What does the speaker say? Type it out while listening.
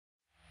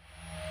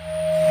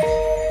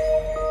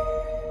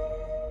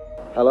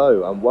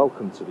Hello and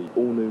welcome to the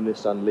all-new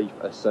Nissan LEAF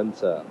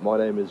Acenta. My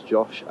name is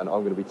Josh and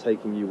I'm going to be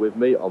taking you with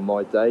me on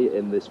my day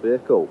in this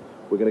vehicle.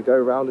 We're going to go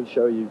around and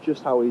show you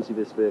just how easy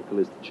this vehicle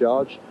is to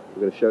charge. We're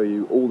going to show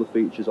you all the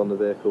features on the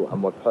vehicle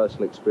and my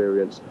personal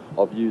experience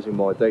of using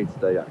my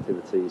day-to-day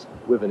activities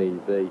with an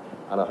EV,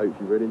 and I hope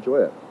you really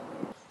enjoy it.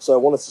 So I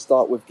wanted to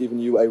start with giving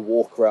you a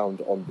walk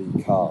around on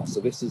the car. So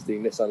this is the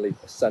Nissan LEAF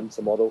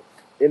Acenta model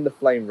in the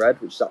flame red,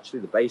 which is actually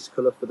the base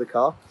colour for the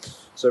car.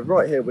 So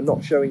right here, we're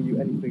not showing you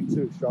anything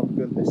too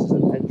extravagant. This is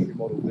an entry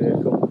model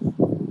vehicle.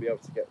 You'll be able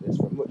to get this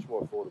for a much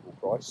more affordable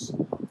price.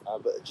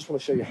 But I just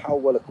want to show you how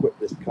well equipped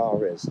this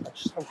car is and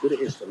just how good it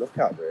is to look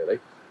at, really.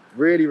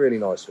 Really, really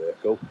nice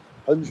vehicle.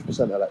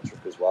 100%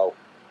 electric as well.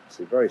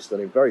 See, very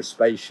stunning, very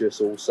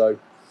spacious also.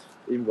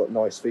 Even got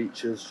nice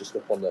features just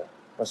up on the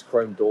nice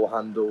chrome door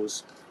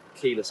handles.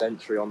 Keyless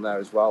entry on there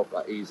as well,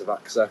 that ease of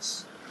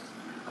access.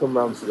 Come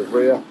round to the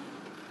rear.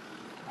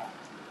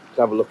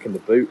 Have a look in the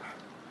boot.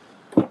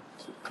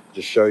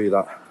 Just show you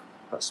that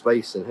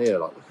space in here.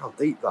 Like, look how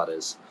deep that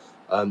is.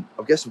 I'm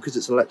guessing because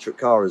it's an electric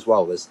car as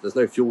well, there's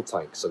no fuel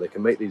tank, so they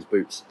can make these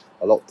boots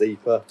a lot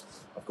deeper.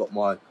 I've got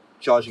my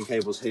charging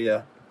cables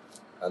here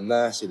and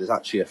there. See, there's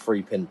actually a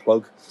 3-pin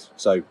plug,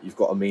 so you've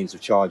got a means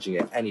of charging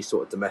it any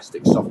sort of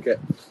domestic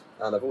socket.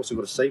 And I've also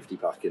got a safety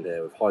pack in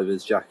here with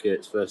high-vis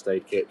jackets, first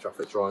aid kit,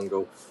 traffic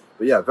triangle.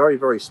 But yeah, very,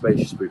 very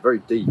spacious boot, very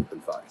deep in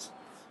fact.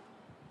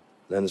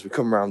 And then as we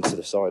come round to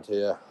the side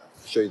here,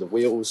 show you the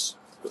wheels.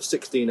 Got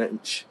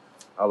 16-inch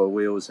alloy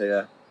wheels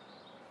here.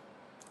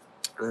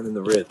 And then in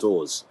the rear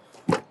doors,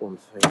 one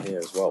thing here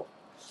as well.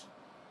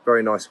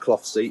 Very nice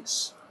cloth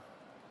seats.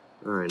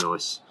 Very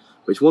nice.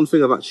 Which one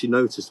thing I've actually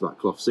noticed about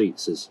cloth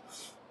seats is,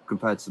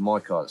 compared to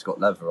my car that's got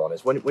leather on,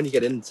 is when you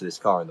get into this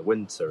car in the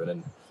winter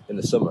and in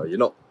the summer,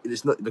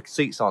 the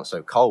seats aren't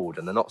so cold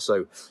and they're not so,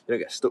 you don't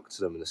get stuck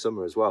to them in the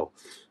summer as well.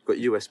 Got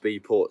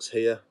USB ports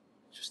here,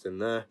 just in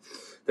there.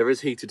 There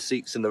is heated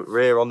seats in the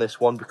rear on this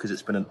one because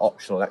it's been an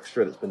optional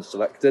extra that's been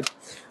selected.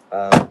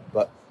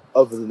 But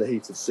other than the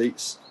heated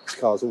seats, this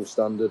car's all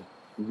standard,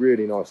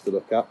 really nice to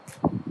look at.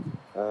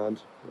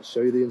 And I'll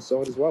show you the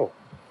inside as well.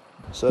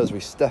 So as we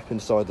step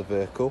inside the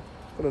vehicle,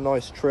 got a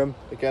nice trim.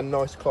 Again,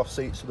 nice cloth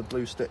seats with the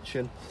blue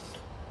stitching.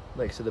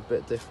 Makes it a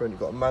bit different. You've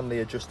got a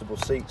manually adjustable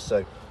seat,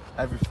 so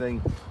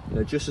everything,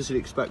 just as you'd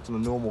expect on a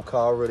normal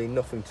car, really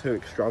nothing too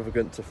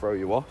extravagant to throw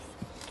you off.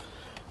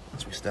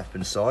 As we step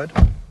inside.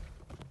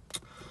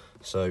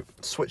 So,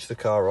 to switch the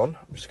car on,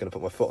 I'm just going to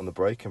put my foot on the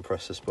brake and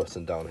press this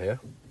button down here.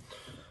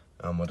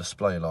 And my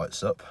display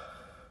lights up.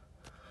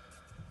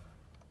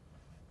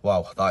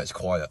 Wow, that is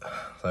quiet.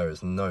 There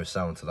is no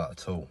sound to that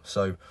at all.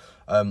 So,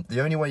 the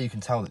only way you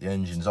can tell that the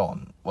engine's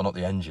on, well, not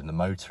the engine, the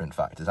motor in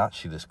fact, is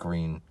actually this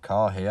green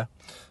car here.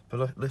 But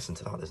look, listen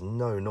to that, there's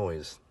no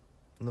noise,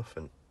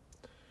 nothing.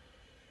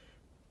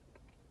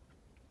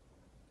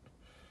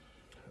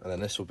 And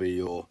then this will be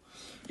your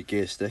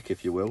gear stick,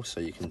 if you will, so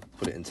you can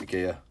put it into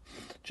gear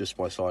just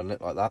by sliding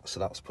it like that. So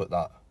that's put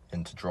that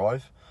into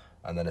drive.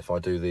 And then if I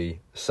do the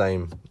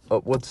same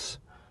upwards,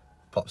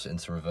 pops it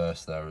into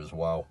reverse there as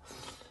well.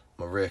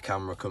 My rear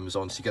camera comes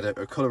on, so you get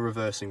a colour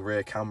reversing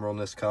rear camera on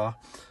this car,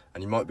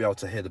 and you might be able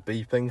to hear the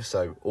beeping.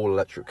 So all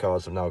electric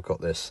cars have now got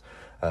this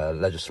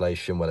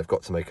legislation where they've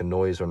got to make a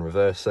noise when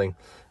reversing,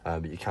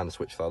 but you can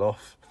switch that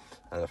off.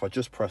 And if I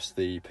just press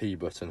the P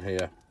button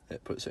here,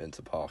 it puts it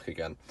into park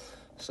again.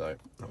 So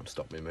that would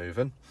stop me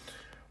moving.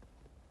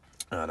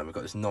 And then we've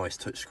got this nice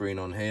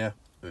touchscreen on here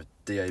with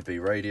DAB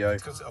radio.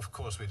 Because of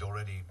course we'd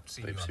already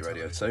seen BBC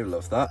radio too,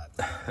 love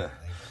that.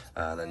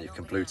 And then you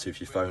can Bluetooth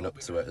your phone up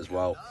to it as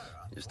well.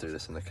 You just do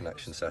this in the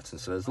connection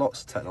settings. So there's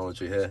lots of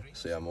technology here.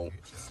 See, I'm all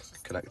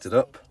connected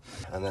up.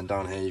 And then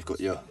down here you've got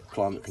your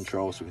climate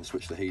control, so we can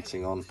switch the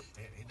heating on.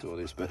 Do all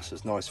these bits.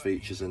 There's nice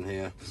features in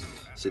here.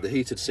 See, the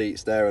heated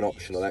seats, they're an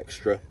optional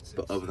extra,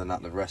 but other than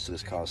that, the rest of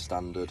this car is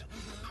standard.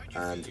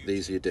 And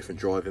these are your different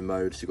driving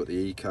modes. You've got the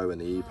eco and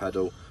the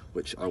e-pedal,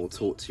 which I will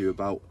talk to you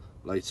about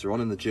later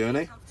on in the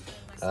journey.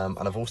 And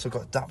I've also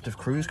got adaptive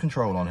cruise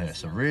control on here,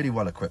 so really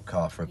well equipped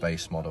car for a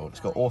base model.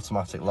 It's got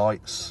automatic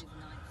lights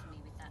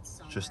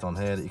just on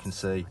here that you can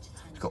see.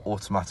 It's got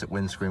automatic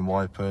windscreen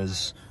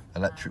wipers,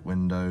 electric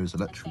windows,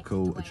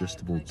 electrical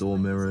adjustable door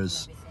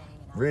mirrors.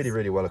 Really,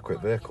 really well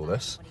equipped vehicle,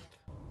 this.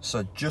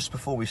 So just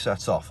before we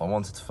set off, I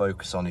wanted to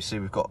focus on, you see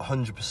we've got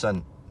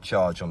 100%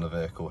 charge on the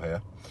vehicle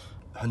here,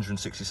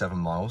 167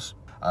 miles.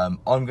 I'm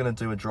going to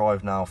do a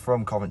drive now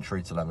from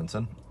Coventry to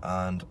Leamington,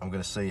 and I'm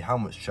going to see how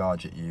much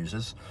charge it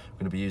uses. I'm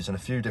going to be using a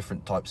few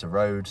different types of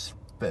roads,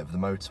 a bit of the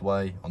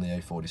motorway on the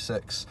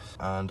A46,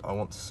 and I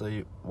want to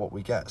see what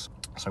we get.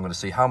 So I'm going to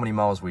see how many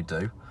miles we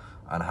do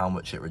and how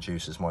much it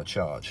reduces my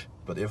charge.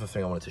 But the other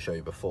thing I wanted to show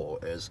you before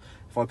is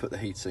if I put the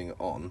heating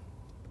on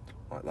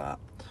like that,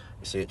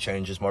 you see it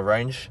changes my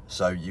range,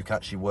 so you can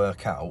actually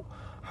work out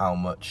how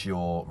much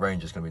your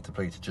range is going to be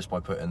depleted just by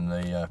putting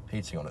the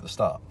heating on at the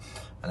start.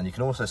 And then you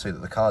can also see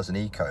that the car's in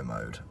eco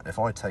mode, and if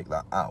I take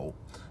that out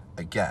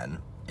again,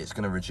 it's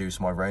going to reduce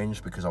my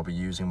range because I'll be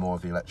using more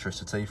of the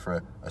electricity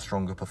for a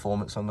stronger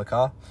performance on the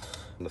car.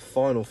 And the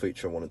final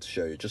feature I wanted to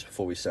show you just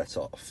before we set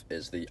off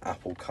is the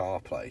Apple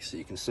CarPlay. So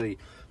you can see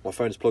my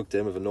phone's plugged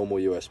in with a normal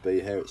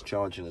USB here, it's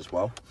charging as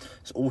well.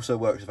 It also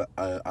works with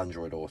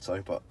Android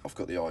Auto, but I've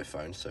got the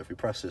iPhone, so if we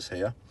press this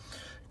here,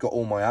 got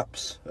all my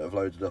apps that have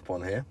loaded up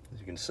on here, as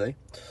you can see.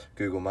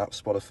 Google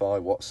Maps,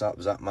 Spotify, WhatsApp,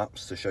 Zap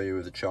Maps to show you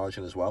with the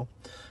charging as well.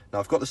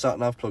 Now I've got the sat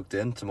nav plugged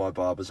in to my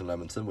barbers in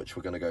Leamington, which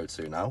we're going to go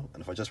to now.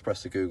 And if I just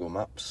press the Google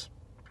Maps,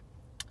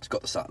 it's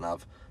got the sat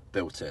nav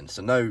built in,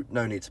 so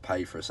no need to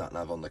pay for a sat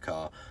nav on the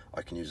car.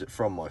 I can use it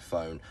from my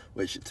phone,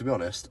 which, to be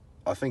honest,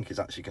 I think is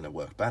actually going to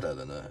work better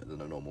than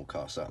a normal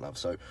car sat nav.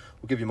 So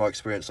we'll give you my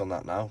experience on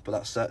that now. But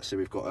that's set. So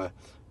we've got a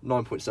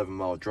 9.7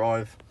 mile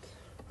drive,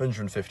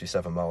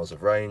 157 miles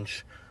of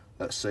range.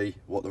 Let's see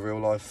what the real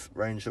life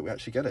range that we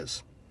actually get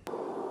is.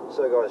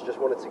 So guys, just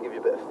wanted to give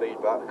you a bit of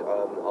feedback.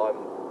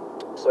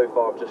 So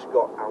far I've just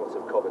got out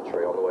of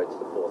Coventry on the way to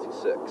the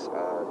 46,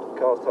 and the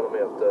car's telling me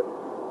I've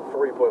done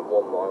 3.1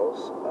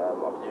 miles.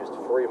 I've used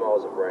 3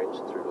 miles of range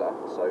through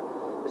left, so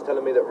it's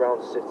telling me that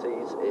around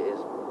cities it is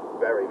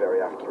very,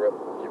 very accurate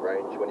with your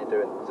range when you're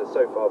doing.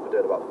 So far we're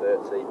doing about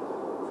 30,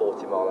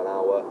 40 mile an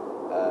hour.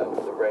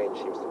 The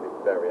range seems to be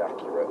very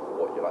accurate for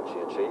what you'll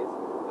actually achieve.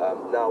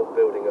 Now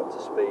building up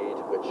to speed,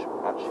 which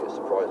actually is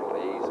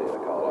surprisingly easy in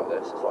a car like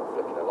this. It's like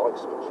flicking a light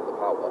switch in the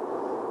power.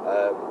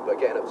 But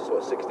getting up to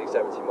sort of 60,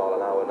 70 mile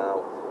an hour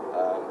now.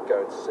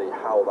 Going to see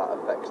how that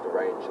affects the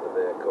range of the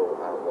vehicle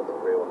and what the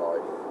real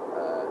life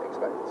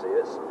expectancy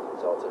is.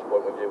 So I'll touch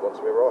point with you once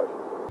we arrive.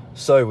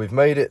 So we've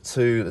made it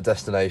to the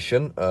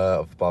destination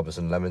of Barbers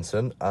in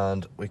Leamington,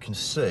 and we can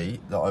see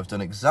that I've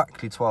done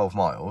exactly 12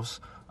 miles,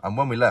 and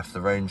when we left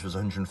the range was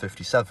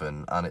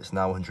 157 and it's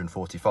now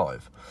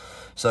 145.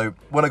 So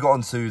when I got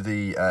onto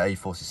the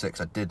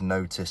A46, I did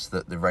notice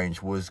that the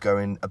range was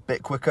going a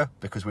bit quicker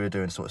because we were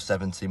doing sort of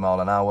 70 mile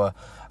an hour.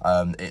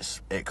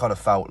 It kind of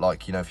felt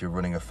like, you know, if you're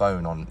running a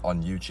phone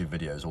on YouTube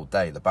videos all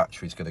day, the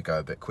battery's going to go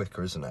a bit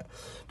quicker, isn't it?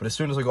 But as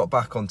soon as I got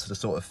back onto the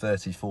sort of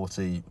 30,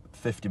 40,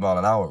 50 mile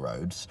an hour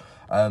roads,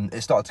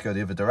 it started to go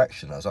the other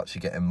direction. I was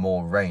actually getting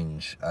more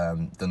range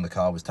than the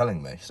car was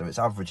telling me. So it's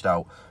averaged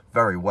out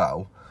very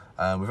well.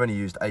 We've only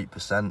used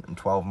 8% and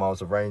 12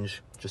 miles of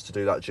range just to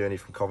do that journey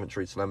from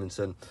Coventry to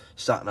Leamington.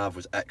 Sat nav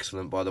was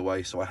excellent, by the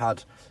way. So I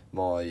had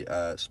my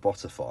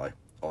Spotify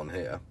on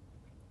here.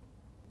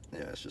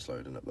 Yeah, it's just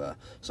loading up there.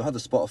 So I had the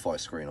Spotify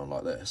screen on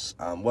like this,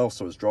 and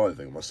whilst I was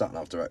driving, my sat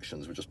nav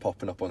directions were just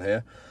popping up on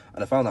here,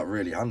 and I found that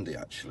really handy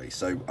actually.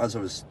 So as I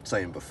was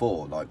saying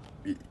before, like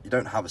you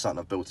don't have a sat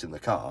nav built in the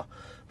car,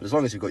 but as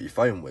long as you've got your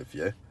phone with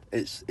you,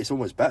 it's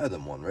almost better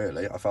than one,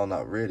 really. I found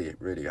that really,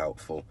 really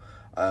helpful.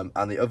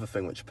 And the other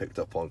thing which I picked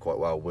up on quite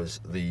well was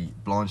the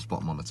blind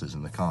spot monitors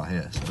in the car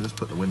here. So if I just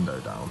put the window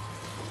down,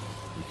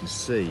 you can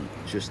see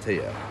just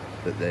here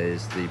that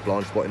there's the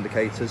blind spot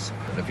indicators.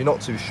 And if you're not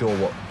too sure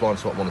what blind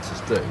spot monitors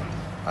do,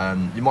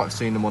 you might have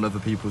seen them on other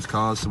people's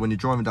cars. So when you're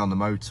driving down the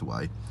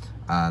motorway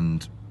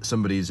and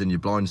somebody's in your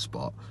blind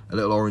spot, a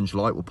little orange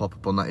light will pop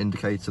up on that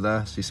indicator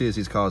there. So you see as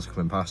these cars are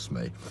coming past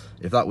me,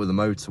 if that were the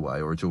motorway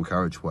or a dual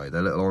carriageway,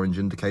 their little orange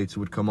indicator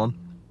would come on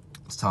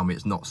to tell me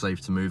it's not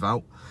safe to move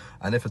out.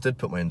 And if I did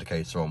put my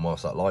indicator on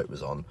whilst that light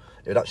was on,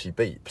 it would actually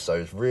beep. So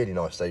it's a really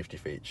nice safety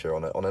feature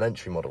on an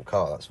entry model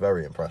car. That's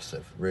very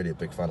impressive. Really a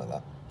big fan of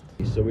that.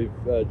 So we've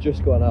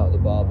just gone out of the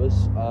barbers,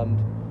 and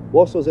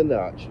whilst I was in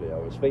there actually, I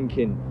was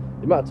thinking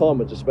the amount of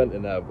time I just spent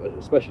in there,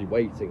 especially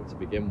waiting to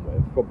begin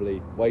with,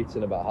 probably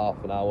waiting about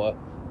half an hour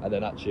and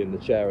then actually in the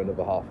chair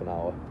another half an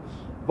hour.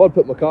 If I'd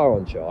put my car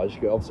on charge,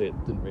 obviously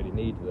it didn't really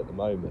need it at the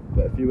moment,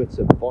 but if you were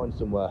to find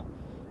somewhere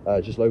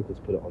just local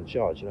to put it on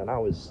charge, and an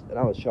hour's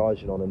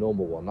charging on a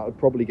normal one, that would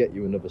probably get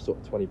you another sort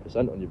of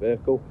 20% on your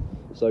vehicle.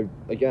 So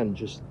again,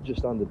 just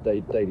standard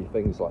daily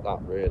things like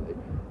that really.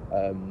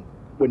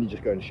 When you're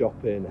just going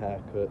shopping,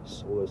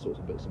 haircuts, all those sorts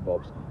of bits and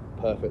bobs,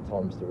 perfect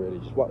times to really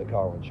just whack the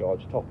car on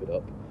charge, top it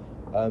up,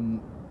 and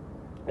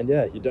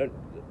yeah,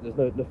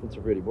 there's nothing to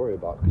really worry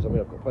about, because I mean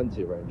I've got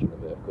plenty of range in the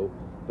vehicle.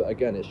 But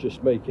again, it's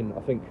just making,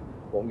 I think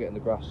what I'm getting the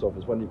grasp of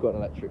is when you've got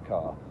an electric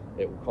car,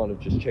 it will kind of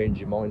just change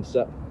your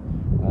mindset,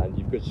 and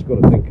you've just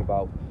got to think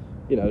about,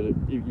 you know,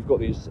 you've got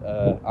these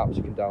apps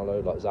you can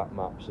download like Zap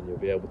Maps, and you'll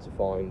be able to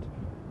find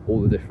all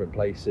the different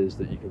places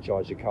that you can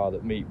charge your car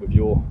that meet with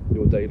your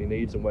daily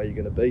needs and where you're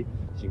going to be.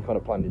 So you can kind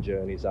of plan your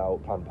journeys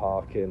out, plan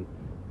parking,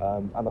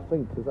 and I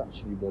think there's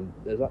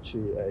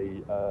actually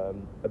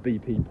a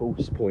BP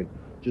pulse point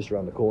just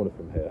around the corner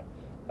from here.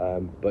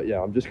 But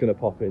yeah, I'm just going to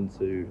pop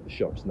into the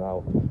shops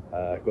now.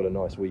 Got a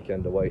nice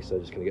weekend away, so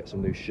just going to get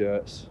some new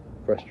shirts,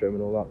 fresh trim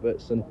and all that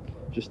bits, and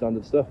just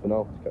standard stuff, and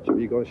I'll catch up with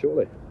you guys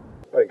shortly.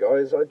 Hey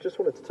guys, I just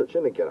wanted to touch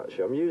in again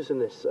actually. I'm using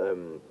this,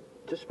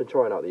 just been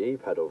trying out the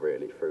e-pedal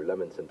really through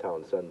Leamington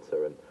town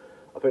centre, and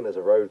I think there's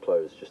a road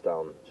closed just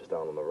down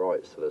on the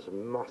right, so there's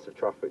massive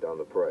traffic down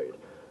the parade.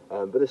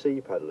 But this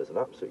e-pedal is an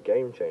absolute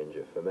game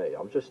changer for me.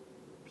 I'm just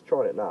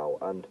trying it now,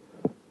 and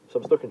so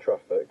I'm stuck in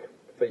traffic,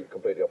 feet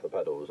completely off the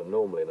pedals, and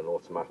normally in an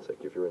automatic,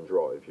 if you're in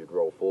drive, you'd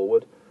roll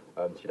forward,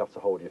 so you'd have to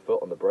hold your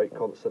foot on the brake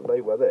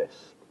constantly. Where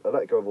this, I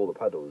let go of all the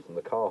pedals and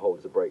the car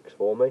holds the brakes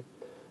for me.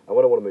 And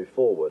when I want to move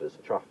forward, as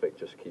the traffic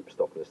just keeps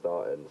stopping and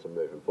starting and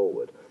moving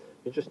forward,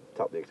 you just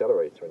tap the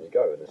accelerator and you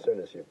go, and as soon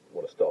as you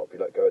want to stop, you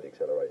let go of the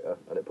accelerator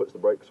and it puts the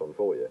brakes on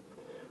for you.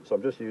 So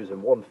I'm just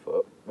using one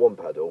foot, one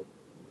pedal,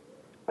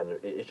 and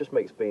it just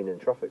makes being in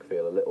traffic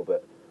feel a little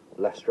bit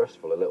less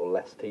stressful, a little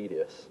less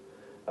tedious,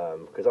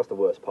 because that's the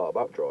worst part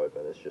about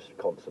driving, is just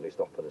constantly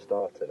stopping and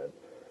starting. And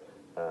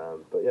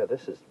but yeah,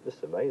 this is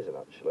amazing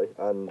actually,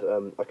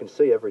 and I can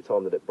see every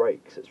time that it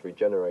brakes, it's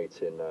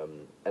regenerating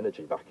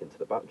energy back into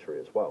the battery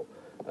as well.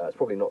 It's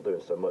probably not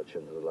doing so much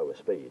under the lower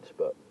speeds,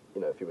 but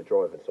you know, if you were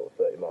driving sort of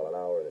 30 mile an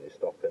hour and then you're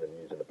stopping and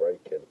using the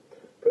braking,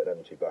 putting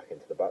energy back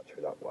into the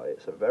battery that way,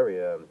 it's a very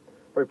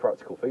very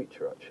practical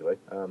feature actually.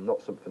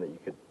 Not something that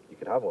you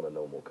could have on a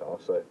normal car,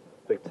 so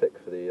big tick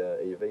for the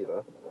EV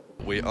there.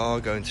 We are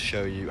going to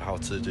show you how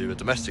to do a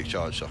domestic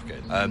charge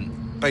socket.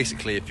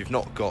 Basically, if you've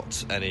not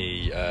got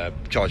any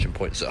charging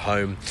points at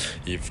home,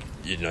 you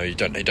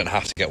don't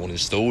have to get one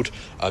installed.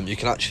 You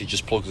can actually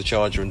just plug the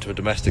charger into a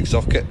domestic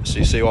socket. So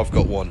you see, I've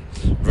got one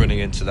running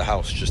into the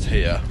house just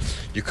here.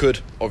 You could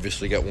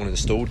obviously get one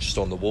installed just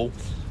on the wall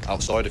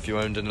outside if you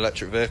owned an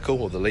electric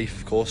vehicle, or the Leaf,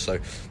 of course. So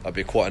that'd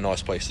be quite a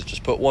nice place to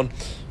just put one.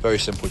 Very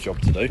simple job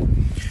to do.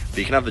 But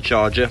you can have the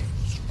charger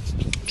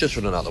just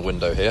running out the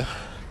window here.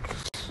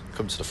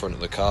 Come to the front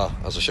of the car,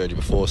 as I showed you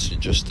before, so you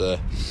just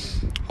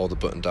hold the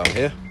button down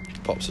here,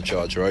 pops the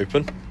charger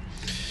open.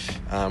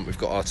 We've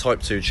got our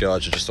Type 2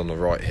 charger just on the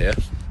right here,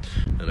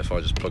 and if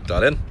I just plug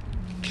that in,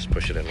 just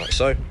push it in like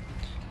so,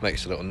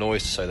 makes a little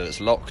noise to say that it's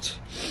locked,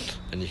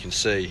 and you can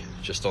see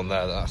just on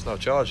there that that's now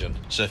charging.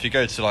 So if you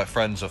go to like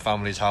friends or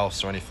family's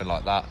house or anything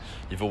like that,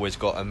 you've always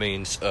got a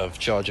means of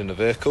charging the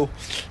vehicle.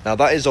 Now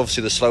that is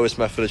obviously the slowest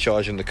method of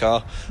charging the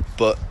car,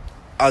 but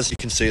as you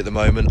can see at the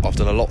moment, I've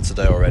done a lot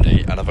today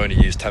already, and I've only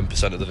used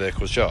 10% of the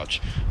vehicle's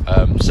charge.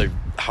 So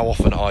how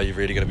often are you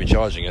really going to be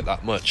charging it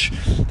that much?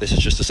 This is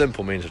just a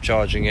simple means of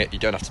charging it. You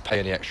don't have to pay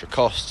any extra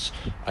costs,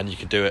 and you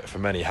can do it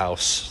from any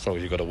house, as long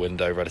as you've got a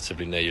window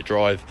relatively near your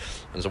drive.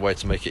 And there's a way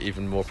to make it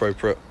even more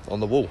appropriate on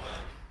the wall.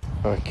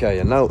 Okay,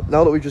 and now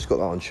that we've just got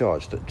that on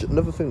charge,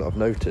 another thing that I've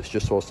noticed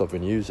just whilst I've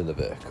been using the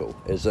vehicle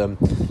is you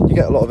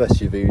get a lot of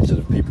SUVs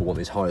that people want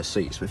these higher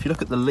seats, but if you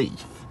look at the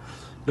Leaf,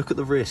 look at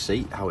the rear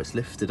seat, how it's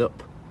lifted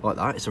up like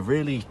that. It's a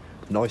really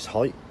nice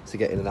height to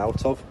get in and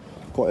out of.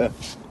 Quite a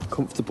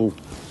comfortable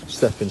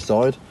step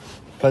inside.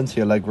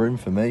 Plenty of leg room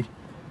for me.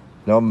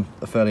 Now, I'm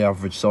a fairly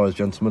average sized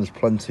gentleman. There's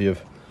plenty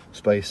of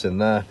space in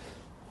there.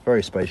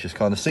 Very spacious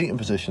kind of seating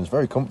positions,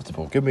 very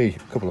comfortable. Give me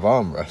a couple of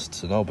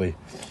armrests and I'll be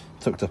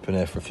tucked up in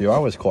here for a few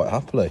hours quite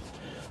happily.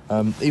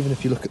 Even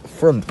if you look at the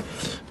front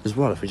as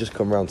well, if we just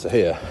come round to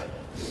here,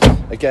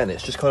 again,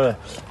 it's just kind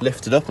of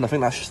lifted up, and I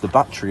think that's just the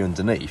battery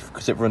underneath,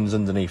 because it runs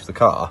underneath the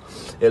car.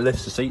 It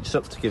lifts the seats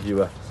up to give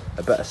you a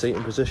better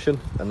seating position,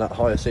 and that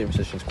higher seating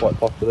position is quite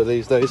popular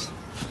these days.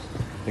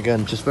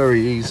 Again, just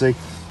very easy.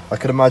 I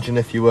could imagine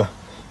if you were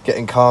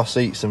getting car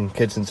seats and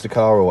kids into the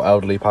car, or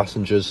elderly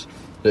passengers,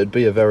 it'd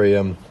be a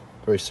very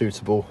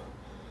suitable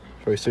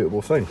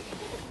thing.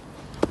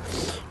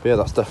 But yeah,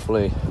 that's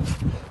definitely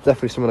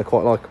something I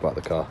quite like about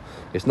the car.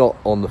 It's not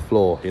on the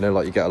floor, you know,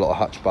 like you get a lot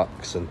of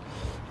hatchbacks and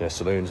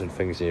saloons and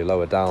things, and you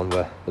lower down,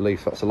 where the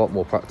Leaf, that's a lot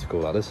more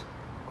practical, that is.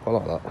 Quite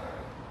like that.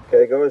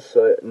 Okay guys,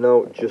 so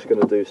now just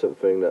going to do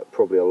something that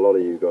probably a lot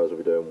of you guys will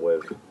be doing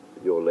with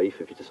your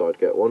Leaf if you decide to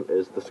get one,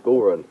 is the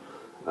school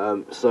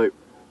run. So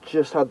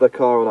just had the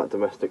car on that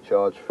domestic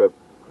charge for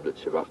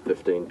literally about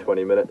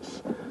 15-20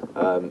 minutes.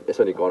 It's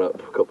only gone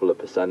up a couple of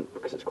percent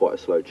because it's quite a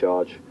slow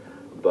charge,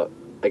 but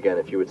again,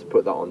 if you were to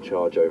put that on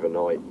charge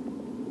overnight,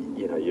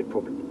 you know, you'd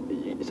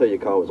probably, say your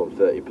car was on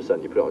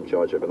 30%, you put it on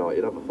charge overnight,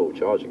 you'd have a full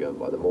charge again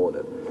by the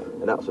morning,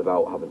 and that's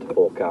without having to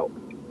fork out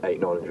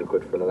 800-900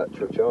 quid for an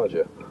electric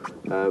charger.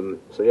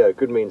 So yeah, a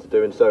good means of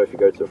doing so. If you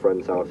go to a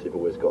friend's house, you've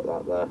always got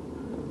that there.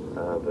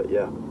 But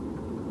yeah,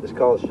 this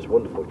car is just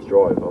wonderful to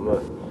drive. I'm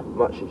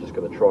actually just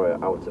going to try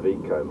it out of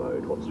eco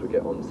mode once we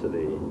get onto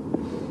the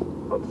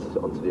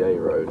A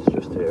roads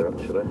just here.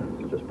 Actually,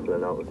 just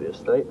pulling out of the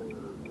estate.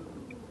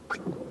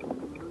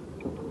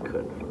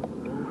 Good.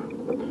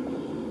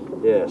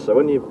 Yeah, so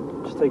when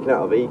you just take it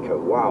out of eco,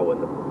 wow,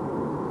 and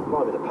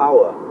the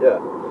power, yeah.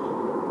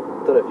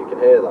 I don't know if you can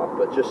hear that,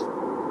 but just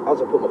as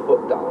I put my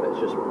foot down, it's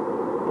just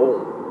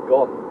boom,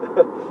 gone.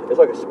 It's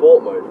like a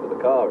sport mode for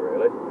the car,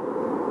 really.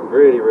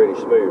 Really, really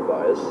smooth,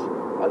 that is.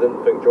 I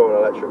didn't think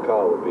driving an electric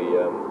car would be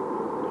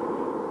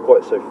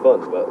quite so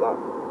fun, but that,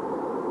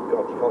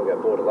 God, you can't get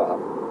bored of that.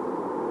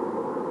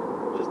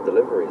 Just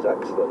delivery is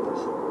excellent.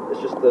 It's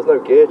just, there's no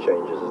gear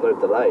changes, there's no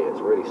delay, it's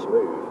really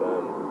smooth,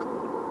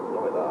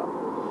 like that.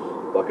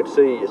 But I could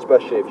see,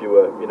 especially if you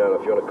were, you know,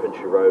 if you're on a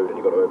country road and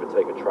you've got to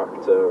overtake a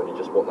tractor and you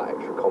just want that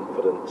extra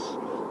confidence,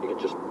 you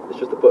could just, it's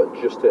just a button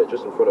just here,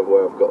 just in front of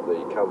where I've got the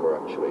camera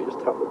actually. You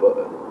just tap the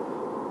button,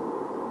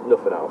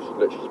 nothing else, you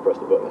literally just press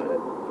the button and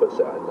it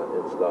puts it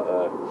into that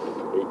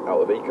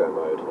out of eco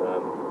mode.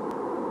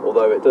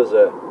 Although it does,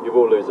 you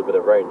will lose a bit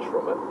of range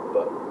from it,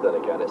 but then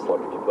again, it's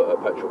like if you put a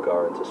petrol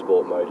car into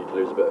sport mode, you'd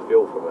lose a bit of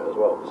fuel from it as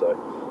well. So,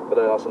 but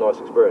then that's a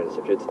nice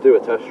experience. If you're to do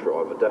a test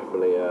drive, I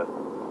definitely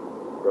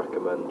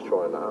recommend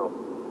trying that out.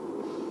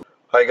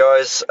 Hey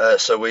guys,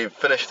 so we've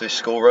finished the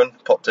school run,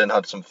 popped in,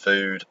 had some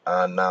food,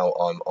 and now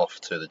I'm off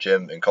to the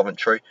gym in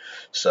Coventry.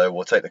 So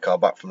we'll take the car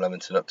back from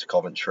Leamington up to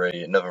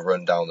Coventry, another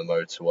run down the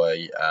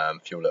motorway, a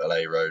few little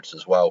A roads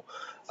as well.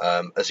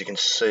 As you can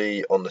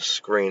see on the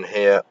screen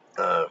here,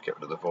 get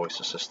rid of the voice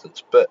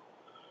assistance bit,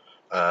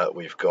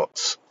 we've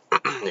got,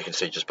 you can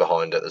see just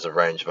behind it, there's a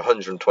range of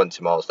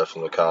 120 miles left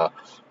on the car.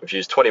 We've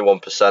used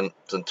 21%,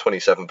 done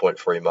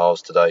 27.3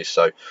 miles today,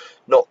 so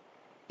not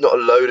a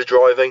load of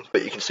driving,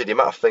 but you can see the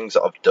amount of things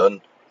that I've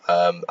done,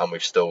 and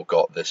we've still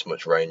got this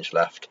much range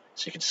left.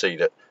 So you can see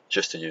that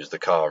just to use the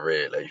car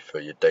really for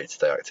your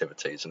day-to-day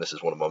activities, and this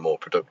is one of my more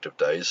productive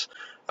days.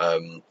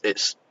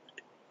 It's,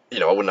 you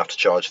know, I wouldn't have to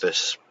charge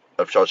this.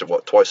 I've charged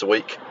it twice a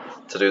week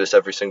to do this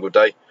every single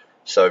day,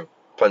 so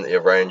plenty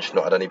of range,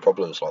 not had any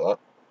problems like that.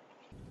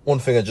 One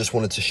thing I just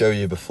wanted to show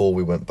you before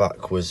we went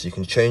back was you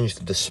can change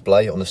the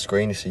display on the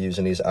screen if you're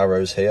using these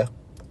arrows here.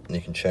 And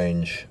you can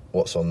change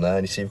what's on there,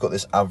 and you see you've got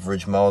this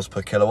average miles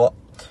per kilowatt.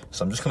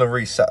 So I'm just going to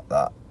reset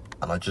that,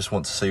 and I just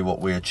want to see what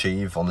we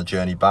achieve on the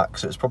journey back.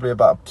 So it's probably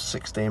about a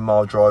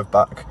 16-mile drive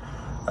back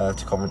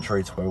to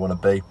Coventry, to where we want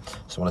to be.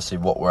 So I want to see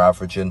what we're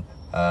averaging,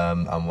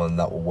 and when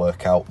that will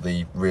work out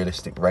the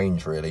realistic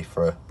range really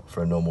for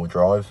a normal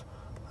drive.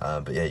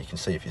 But yeah, you can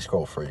see if you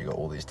scroll through, you've got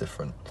all these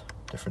different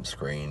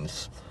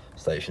screens,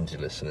 stations you're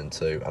listening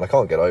to, and I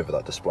can't get over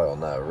that display on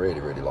there. I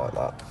really like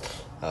that.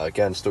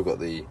 Again, still got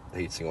the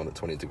heating on at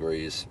 20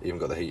 degrees, even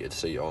got the heated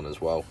seat on as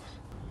well.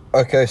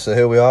 Okay, so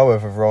here we are,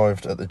 we've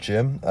arrived at the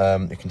gym.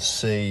 You can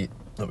see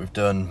that we've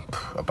done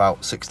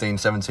about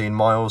 16-17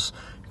 miles.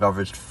 We've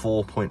averaged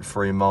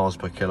 4.3 miles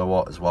per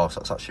kilowatt as well,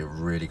 so that's actually a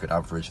really good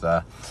average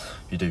there.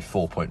 If you do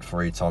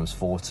 4.3 times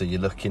 40,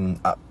 you're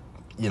looking at,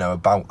 you know,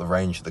 about the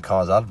range that the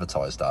car's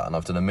advertised at. And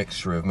I've done a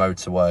mixture of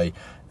motorway,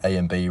 A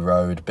and B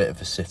road, a bit of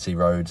the city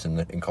roads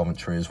in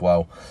Coventry as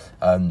well.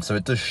 So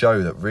it does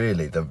show that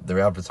really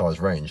the advertised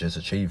range is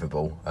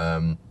achievable.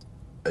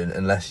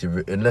 Unless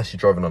you're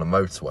driving on a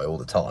motorway all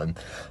the time,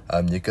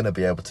 you're going to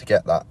be able to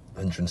get that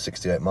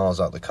 168 miles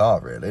out of the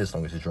car really, as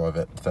long as you drive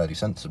it fairly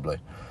sensibly.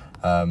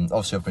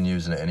 Obviously I've been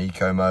using it in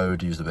eco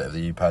mode, used a bit of the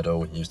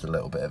e-pedal, used a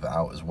little bit of it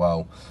out as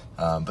well.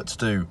 But to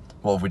do,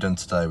 what have we done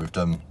today? We've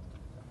done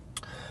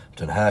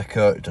a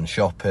haircut, we've done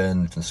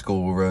shopping, we've done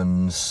school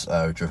runs,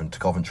 we've driven to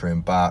Coventry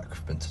and back,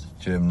 we've been to the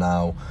gym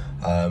now,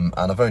 and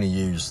I've only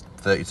used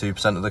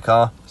 32% of the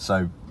car,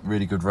 so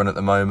really good run at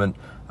the moment.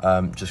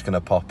 Just going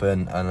to pop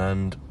in and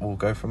then we'll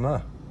go from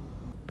there.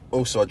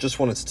 Also, I just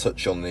wanted to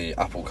touch on the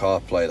Apple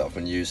CarPlay that I've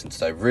been using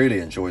today. Really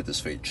enjoyed this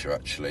feature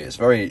actually. It's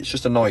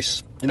just a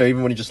nice, you know,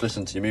 even when you just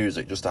listen to your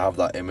music, just to have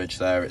that image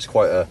there, it's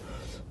quite it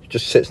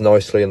just sits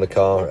nicely in the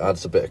car, it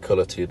adds a bit of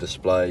colour to your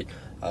display.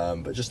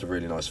 But just a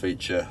really nice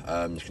feature.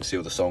 You can see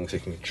all the songs, you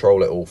can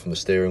control it all from the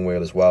steering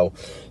wheel as well,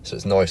 so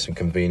it's nice and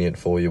convenient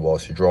for you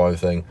whilst you're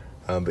driving.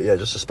 But yeah,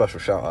 just a special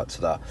shout out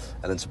to that.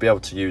 And then to be able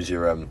to use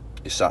your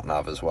sat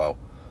nav as well,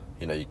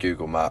 you know, your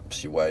Google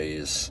Maps, your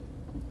Waze,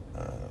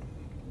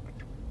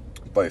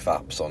 both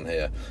apps on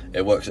here.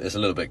 It works. It's a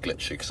little bit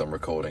glitchy because I'm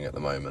recording at the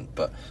moment,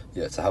 but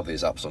yeah, to have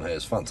these apps on here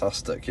is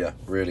fantastic. Yeah,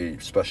 really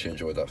especially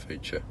enjoyed that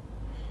feature.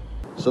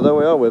 So there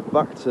we are, we're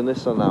back to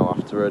Nissan now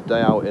after a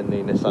day out in the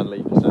Nissan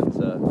LEAF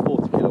Acenta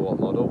 40 kilowatt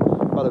model.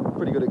 I've had a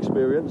pretty good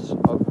experience.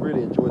 I've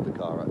really enjoyed the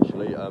car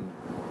actually.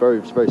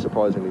 Very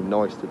surprisingly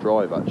nice to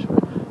drive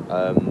actually.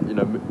 You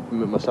know,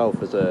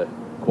 myself as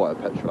quite a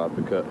petrol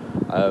advocate,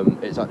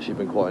 it's actually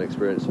been quite an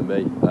experience for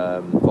me,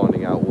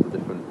 finding out all the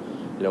different,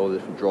 you know, all the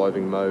different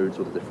driving modes,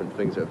 all the different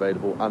things that are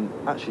available, and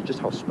actually just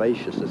how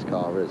spacious this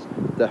car is.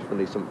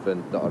 Definitely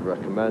something that I'd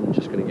recommend.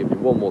 Just going to give you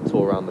one more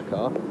tour around the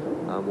car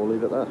and we'll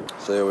leave it there.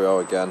 So here we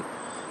are again.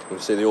 You can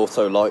see the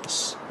auto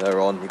lights,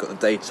 they're on. You've got the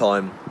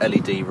daytime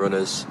LED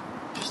runners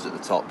just at the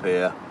top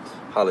here.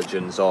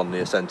 Halogens on the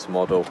Acenta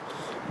model.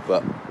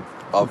 But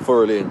I've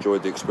thoroughly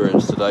enjoyed the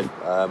experience today.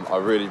 I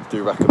really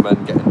do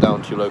recommend getting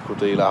down to your local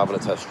dealer, having a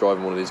test drive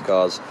in one of these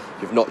cars.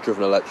 If you've not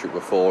driven electric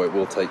before, it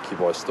will take you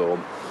by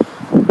storm.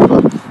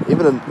 But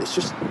it's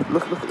just,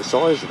 look at the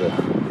size of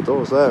it. The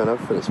doors there and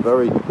everything, it's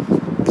very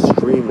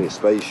extremely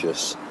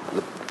spacious.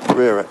 The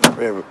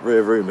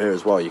rear room here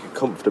as well, you can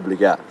comfortably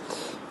get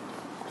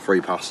 3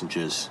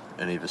 passengers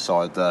in either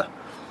side there.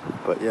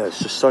 But yeah, it's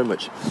just so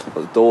much.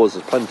 The doors,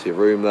 there's plenty of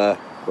room there,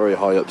 very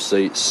high up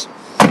seats.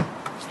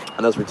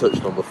 And as we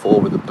touched on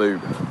before with the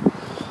boot,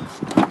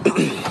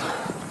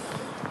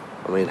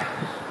 I mean,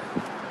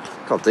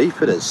 look how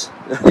deep it is.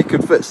 You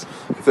could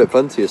fit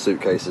plenty of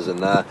suitcases in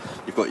there.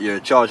 You've got your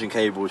charging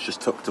cables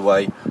just tucked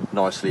away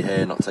nicely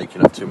here, not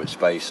taking up too much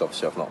space.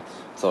 Obviously I've not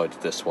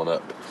tidied this one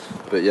up,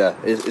 but yeah,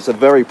 it's a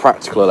very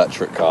practical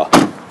electric car.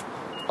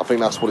 I think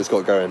that's what it's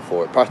got going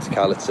for it: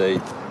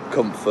 practicality,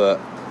 comfort,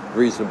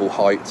 reasonable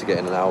height to get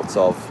in and out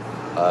of,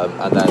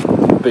 and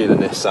then being a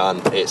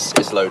Nissan,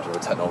 it's loaded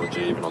with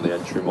technology even on the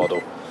entry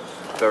model.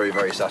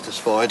 Very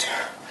satisfied,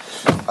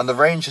 and the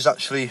range is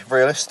actually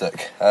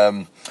realistic.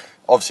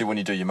 Obviously when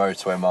you do your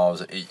motorway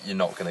miles, you're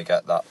not going to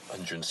get that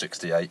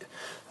 168,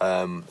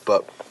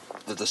 but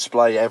the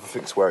display,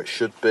 everything's where it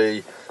should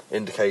be.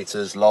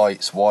 indicators,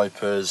 lights,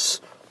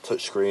 wipers,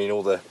 touchscreen,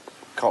 all the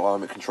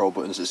climate control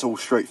buttons. It's all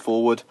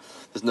straightforward.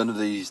 There's none of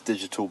these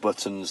digital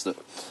buttons that,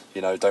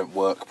 you know, don't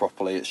work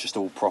properly. It's just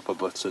all proper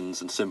buttons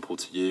and simple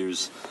to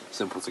use,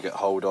 simple to get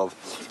hold of.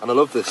 And I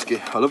love this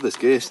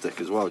gear stick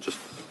as well. Just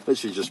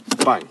literally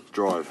just bang,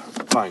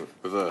 drive, bang,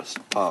 reverse,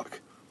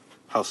 park.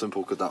 How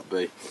simple could that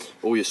be?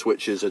 All your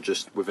switches are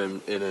just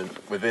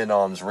within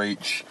arm's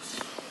reach.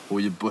 All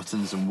your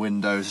buttons and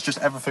windows, it's just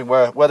everything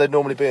where they'd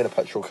normally be in a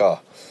petrol car.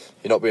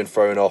 You're not being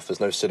thrown off. There's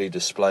no silly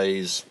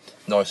displays.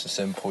 Nice and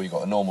simple. You've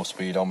got a normal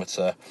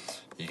speedometer.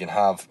 You can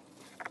have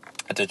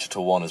a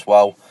digital one as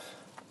well.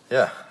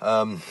 Yeah,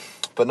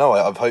 but no,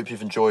 I hope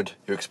you've enjoyed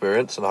your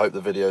experience, and I hope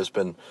the video's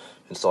been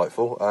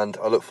insightful, and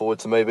I look forward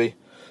to maybe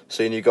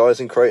seeing you guys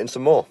and creating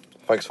some more.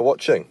 Thanks for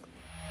watching.